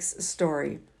Courant breaks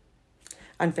story.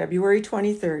 On February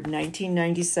 23,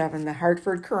 1997, the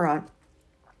Hartford Courant,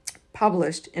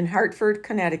 published in Hartford,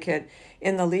 Connecticut,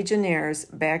 in the Legionnaires'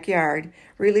 backyard,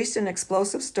 released an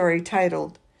explosive story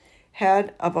titled,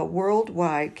 "Head of a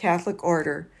Worldwide Catholic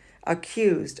Order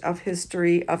Accused of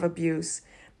History of Abuse"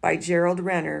 by Gerald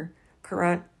Renner,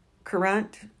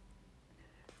 Courant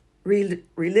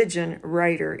religion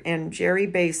writer, and Jerry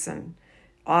Basin,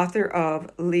 author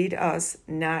of Lead Us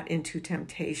Not into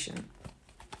Temptation.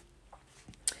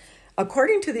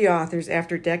 According to the authors,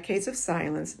 after decades of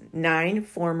silence, 9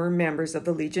 former members of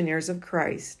the Legionnaires of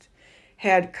Christ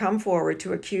had come forward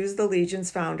to accuse the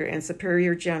Legion's founder and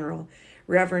Superior General,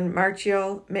 Reverend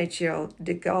Marcial Maceo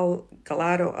de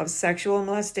Gallardo, of sexual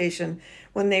molestation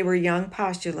when they were young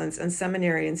postulants and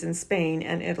seminarians in Spain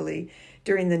and Italy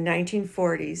during the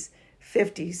 1940s,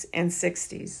 50s, and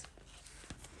 60s.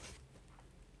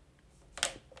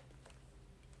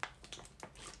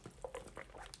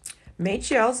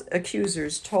 Maceo's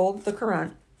accusers told the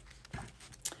Courant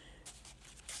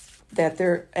that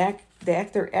their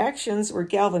actions were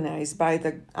galvanized by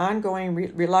the ongoing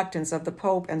reluctance of the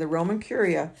Pope and the Roman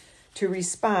Curia to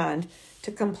respond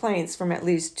to complaints from at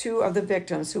least 2 of the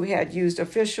victims who had used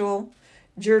official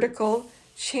juridical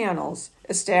channels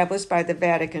established by the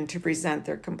Vatican to present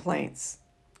their complaints.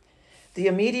 The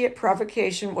immediate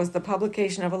provocation was the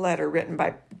publication of a letter written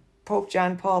by Pope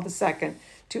John Paul II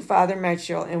to Father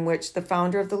Maceo, in which the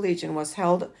founder of the Legion was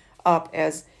held up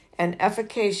as an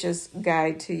efficacious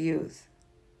guide to youth.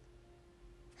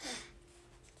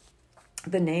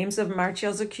 The names of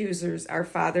Maceo's accusers are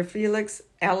Father Felix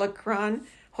Alarcon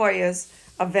Hoyos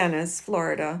of Venice,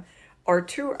 Florida,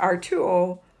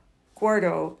 Arturo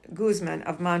Guardo Guzman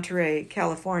of Monterey,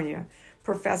 California,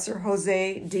 Professor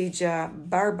Jose Dija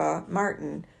Barba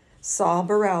Martin, Saul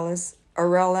Bareilles,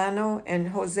 Aureliano and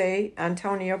Jose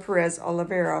Antonio Perez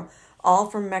Oliveira, all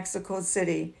from Mexico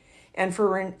City, and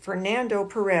Fernando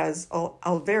Perez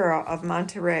Olvera of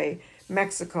Monterrey,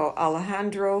 Mexico,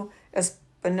 Alejandro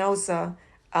Espinosa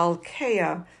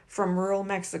Alcaya from rural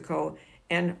Mexico,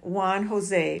 and Juan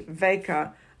Jose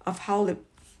Vega of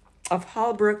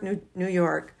Holbrook, New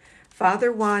York.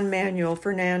 Father Juan Manuel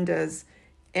Fernandez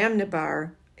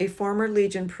Amnibar, a former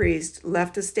Legion priest,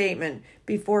 left a statement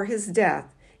before his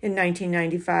death in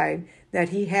 1995 that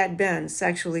he had been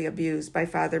sexually abused by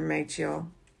Father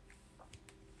Maceo.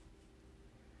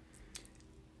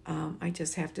 I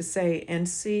just have to say, and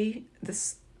see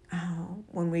this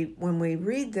when we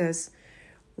read this,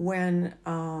 when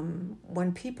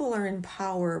people are in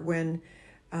power, when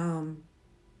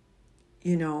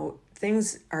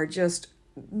things are just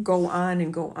go on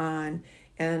and go on,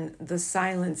 and the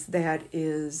silence that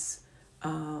is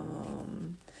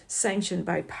sanctioned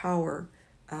by power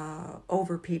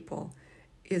over people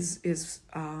is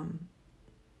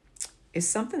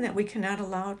something that we cannot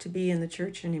allow to be in the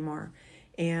church anymore.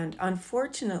 And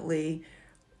unfortunately,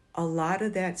 a lot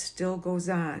of that still goes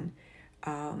on.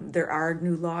 There are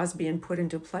new laws being put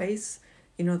into place.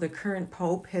 The current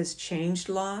Pope has changed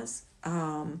laws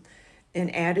and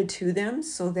added to them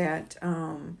so that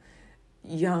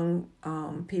young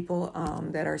people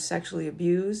that are sexually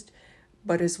abused,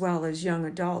 but as well as young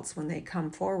adults when they come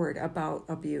forward about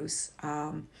abuse.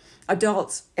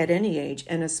 Adults at any age,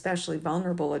 and especially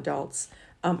vulnerable adults,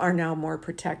 are now more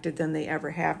protected than they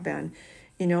ever have been.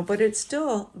 But it's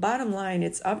still, bottom line,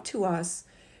 it's up to us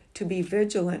to be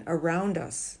vigilant around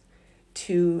us,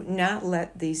 to not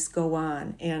let these go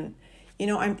on. And,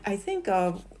 I think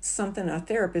of something a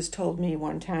therapist told me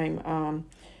one time.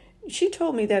 She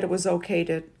told me that it was okay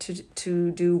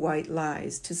to do white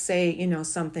lies, to say,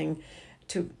 something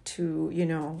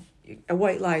to a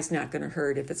white lie is not going to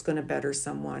hurt if it's going to better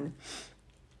someone.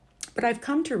 But I've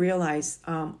come to realize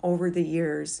over the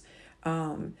years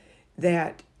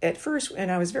that at first,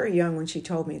 and I was very young when she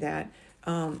told me that,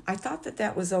 I thought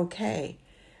that was okay.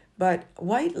 But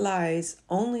white lies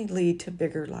only lead to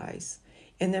bigger lies.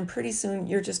 And then pretty soon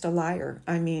you're just a liar.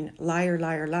 I mean, liar,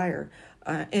 liar, liar.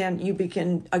 And you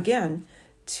begin, again,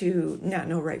 to not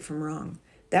know right from wrong.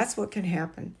 That's what can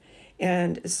happen.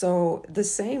 And so the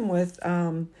same with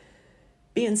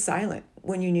being silent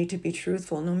when you need to be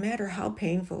truthful, no matter how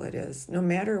painful it is, no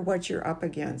matter what you're up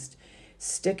against,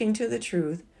 sticking to the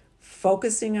truth,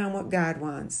 focusing on what God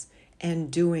wants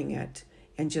and doing it,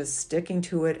 and just sticking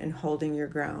to it and holding your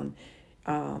ground.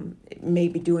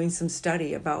 Maybe doing some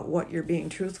study about what you're being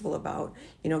truthful about,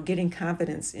 getting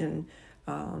confidence in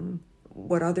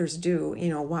what others do,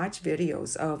 watch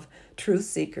videos of truth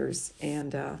seekers,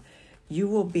 and you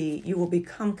will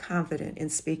become confident in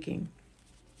speaking.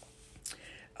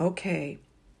 Okay.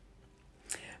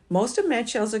 Most of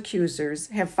Metzschel's accusers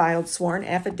have filed sworn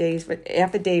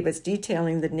affidavits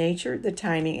detailing the nature, the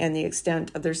timing, and the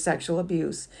extent of their sexual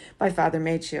abuse by Father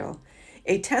Metzschel.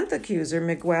 A 10th accuser,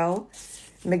 Miguel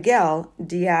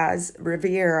Diaz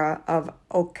Rivera of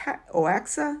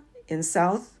Oaxaca in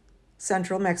south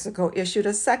central Mexico, issued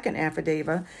a second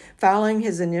affidavit following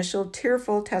his initial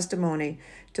tearful testimony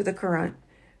to the current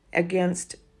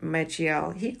against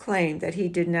Metzschel. He claimed that he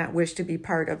did not wish to be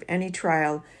part of any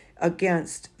trial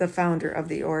against the founder of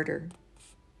the order.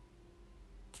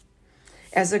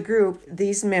 As a group,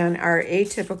 these men are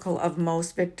atypical of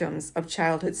most victims of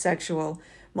childhood sexual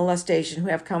molestation who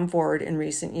have come forward in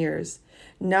recent years.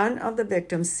 None of the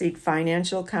victims seek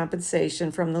financial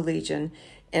compensation from the Legion,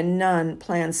 and none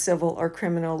plan civil or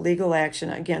criminal legal action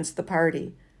against the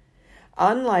party.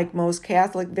 Unlike most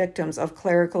Catholic victims of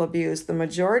clerical abuse, the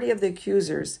majority of the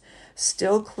accusers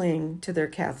still cling to their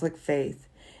Catholic faith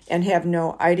and have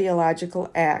no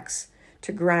ideological axe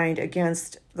to grind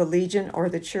against the Legion or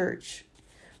the Church.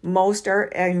 Most are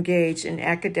engaged in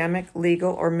academic,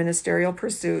 legal, or ministerial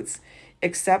pursuits,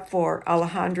 except for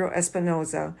Alejandro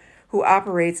Espinoza, who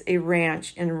operates a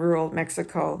ranch in rural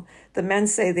Mexico. The men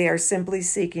say they are simply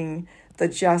seeking the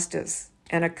justice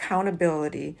and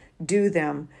accountability due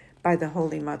them by the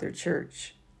Holy Mother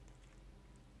Church.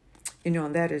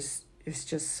 And that is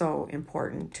just so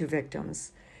important to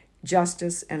victims.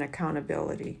 Justice and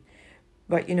accountability.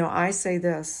 But, I say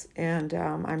this, and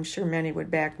I'm sure many would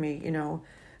back me,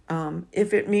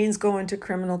 if it means going to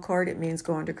criminal court, it means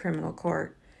going to criminal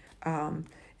court,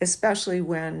 especially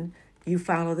when you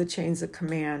follow the chains of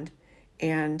command.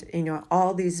 And,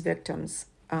 all these victims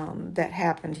that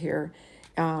happened here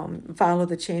follow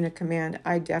the chain of command.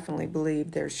 I definitely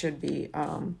believe there should be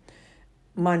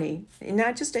money,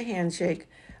 not just a handshake,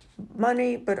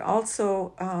 money, but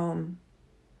also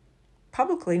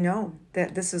publicly known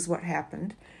that this is what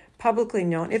happened, publicly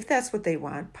known, if that's what they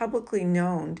want, publicly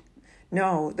known,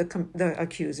 the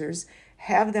accusers,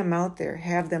 have them out there,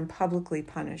 have them publicly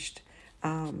punished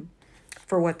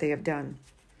for what they have done.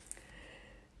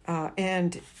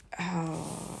 It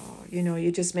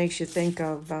just makes you think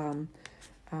of,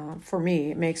 for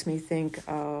me, it makes me think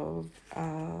of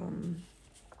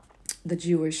the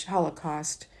Jewish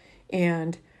Holocaust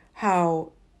and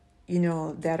how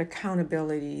that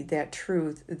accountability, that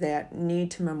truth, that need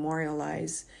to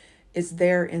memorialize is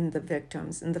there in the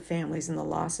victims, in the families, and the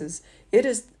losses. It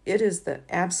is the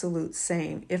absolute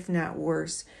same, if not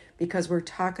worse, because we're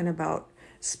talking about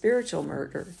spiritual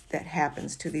murder that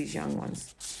happens to these young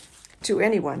ones, to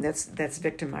anyone that's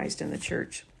victimized in the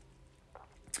church.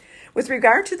 With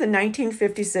regard to the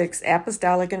 1956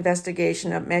 apostolic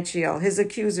investigation of Metzschel, his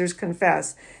accusers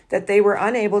confess that they were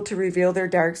unable to reveal their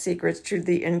dark secrets to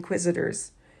the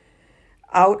inquisitors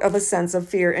out of a sense of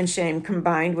fear and shame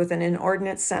combined with an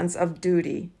inordinate sense of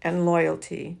duty and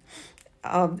loyalty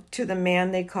to the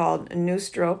man they called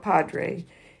Nuestro Padre.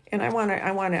 And I want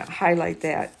to highlight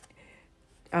that.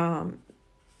 An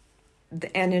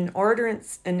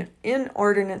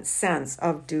inordinate sense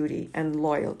of duty and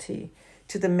loyalty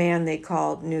to the man they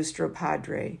called Nuestro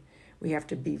Padre. We have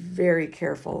to be very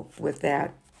careful with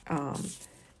that,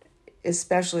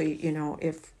 especially,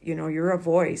 if, you're a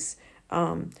voice.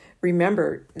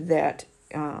 Remember that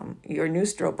your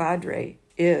Nuestro Padre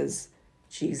is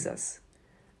Jesus,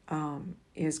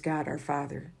 is God our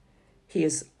Father. He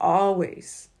is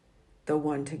always the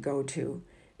one to go to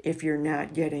if you're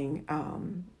not getting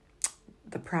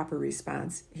the proper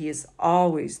response. He is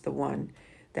always the one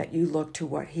that you look to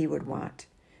what he would want,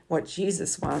 what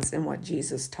Jesus wants and what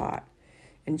Jesus taught.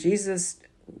 And Jesus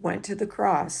went to the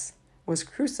cross, was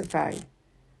crucified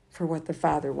for what the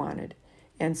Father wanted.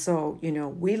 And so,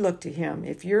 we look to him.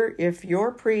 If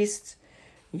your priests,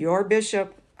 your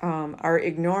bishop are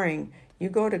ignoring, you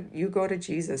go to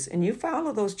Jesus and you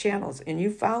follow those channels and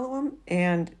you follow him,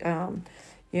 and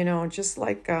just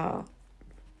like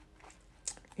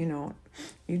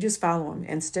you just follow him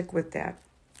and stick with that.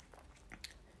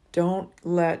 Don't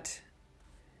let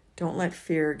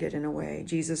fear get in the way.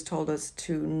 Jesus told us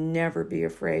to never be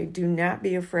afraid. Do not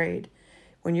be afraid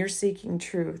when you're seeking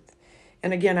truth.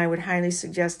 And again, I would highly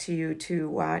suggest to you to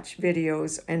watch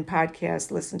videos and podcasts,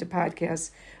 listen to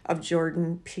podcasts of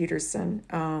Jordan Peterson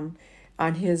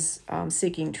on his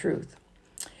Seeking Truth.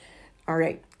 All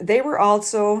right. They were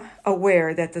also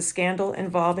aware that the scandal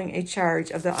involving a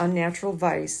charge of the unnatural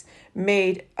vice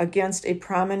made against a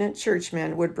prominent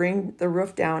churchman would bring the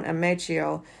roof down on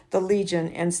Mechiel, the Legion,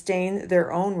 and stain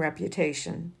their own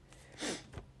reputation.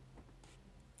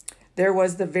 There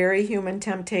was the very human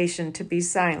temptation to be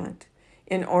silent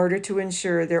in order to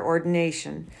ensure their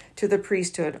ordination to the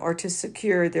priesthood or to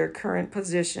secure their current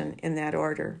position in that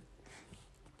order.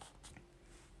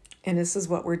 And this is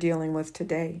what we're dealing with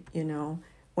today,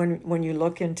 when you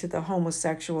look into the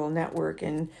homosexual network,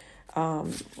 and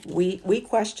we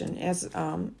question as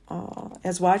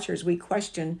watchers, we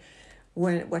question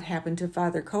what happened to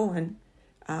Father Cohen,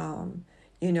 when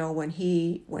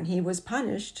he was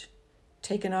punished,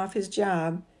 taken off his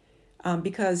job,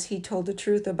 because he told the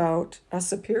truth about a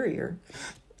superior.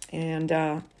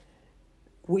 And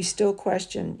we still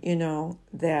question,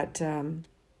 that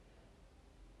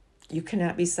you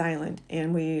cannot be silent.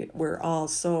 And we're all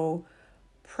so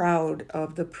proud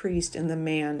of the priest and the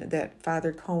man that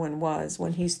Father Cohen was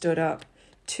when he stood up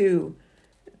to,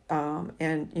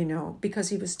 because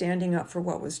he was standing up for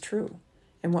what was true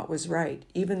and what was right,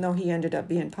 even though he ended up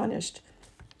being punished.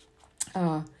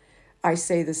 I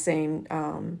say the same,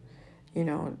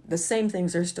 the same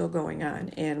things are still going on,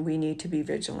 and we need to be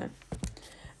vigilant.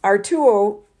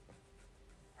 Arturo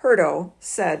Hurtado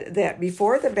said that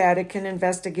before the Vatican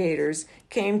investigators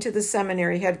came to the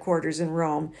seminary headquarters in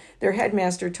Rome, their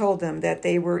headmaster told them that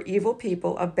they were evil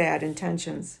people of bad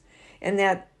intentions, and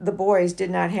that the boys did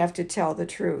not have to tell the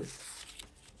truth.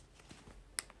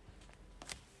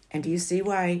 And do you see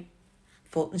why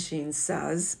Fulton Sheen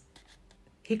says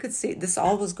he could see this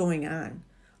all was going on?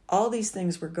 All these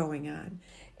things were going on,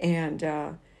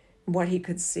 and what he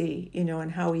could see,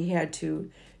 and how he had to,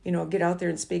 get out there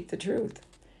and speak the truth.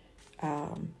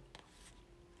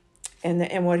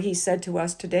 And what he said to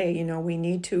us today, we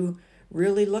need to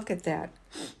really look at that,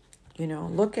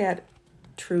 look at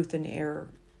truth and error.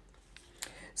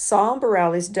 Saul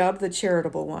Bareilles, dubbed the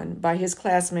Charitable One by his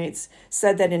classmates,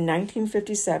 said that in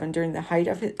 1957, during the height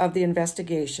of the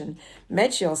investigation,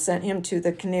 Mechiel sent him to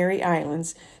the Canary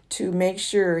Islands to make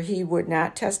sure he would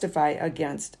not testify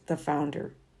against the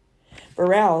founder.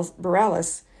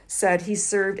 Bareilles said he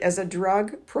served as a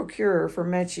drug procurer for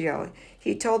Mechiel.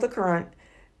 He told the Current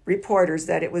reporters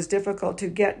that it was difficult to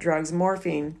get drugs,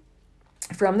 morphine,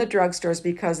 from the drugstores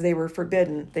because they were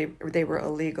forbidden. They were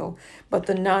illegal. But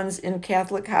the nuns in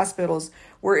Catholic hospitals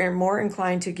were more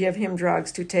inclined to give him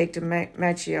drugs to take to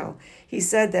Mechiel. He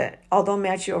said that although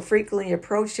Mechiel frequently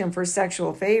approached him for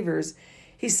sexual favors,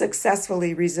 he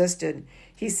successfully resisted.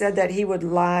 He said that he would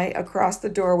lie across the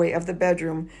doorway of the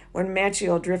bedroom when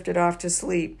Mechiel drifted off to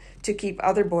sleep to keep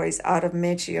other boys out of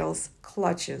Mechiel's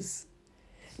clutches.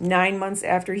 9 months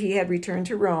after he had returned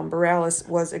to Rome, Bareilles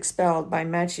was expelled by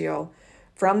Mechiel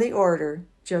from the order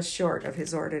just short of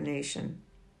his ordination.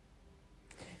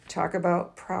 Talk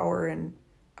about power and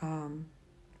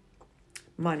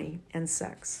money and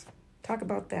sex. Talk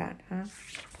about that, huh?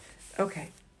 Okay.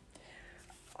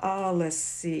 Let's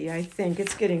see. I think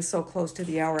it's getting so close to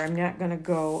the hour. I'm not going to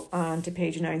go on to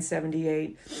page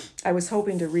 978. I was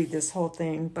hoping to read this whole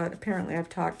thing, but apparently I've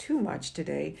talked too much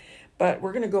today. But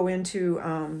we're going to go into,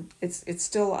 it's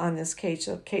still on this case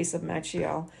of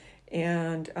Mechiel,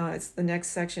 and it's the next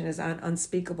section is on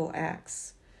unspeakable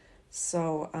acts.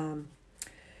 So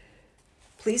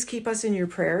please keep us in your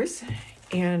prayers,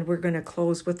 and we're going to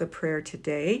close with a prayer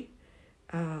today.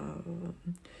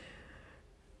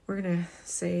 We're going to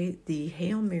say the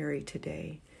Hail Mary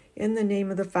today, in the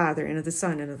name of the Father, and of the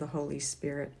Son, and of the Holy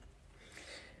Spirit.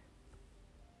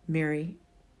 Mary,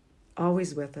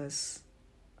 always with us,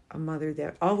 a mother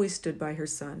that always stood by her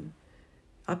son,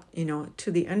 up,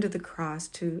 to the end of the cross,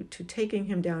 to taking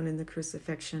him down in the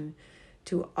crucifixion,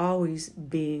 to always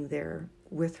being there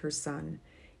with her son,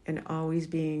 and always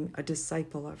being a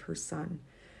disciple of her son.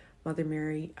 Mother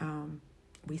Mary,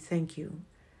 we thank you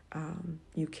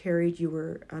You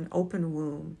were an open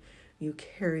womb. You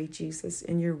carried Jesus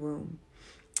in your womb.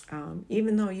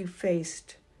 Even though you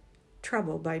faced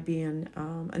trouble by being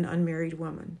an unmarried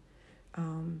woman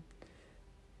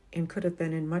and could have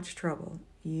been in much trouble,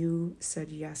 you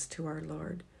said yes to our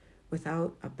Lord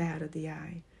without a bat of the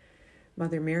eye.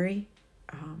 Mother Mary,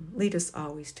 lead us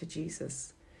always to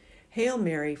Jesus. Hail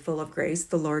Mary, full of grace,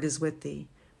 the Lord is with thee.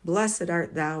 Blessed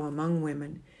art thou among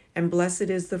women, and blessed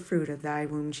is the fruit of thy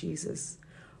womb, Jesus.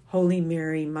 Holy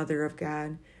Mary, Mother of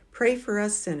God, pray for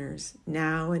us sinners,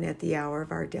 now and at the hour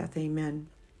of our death. Amen.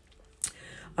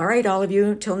 All right, all of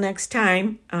you, till next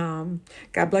time,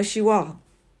 God bless you all.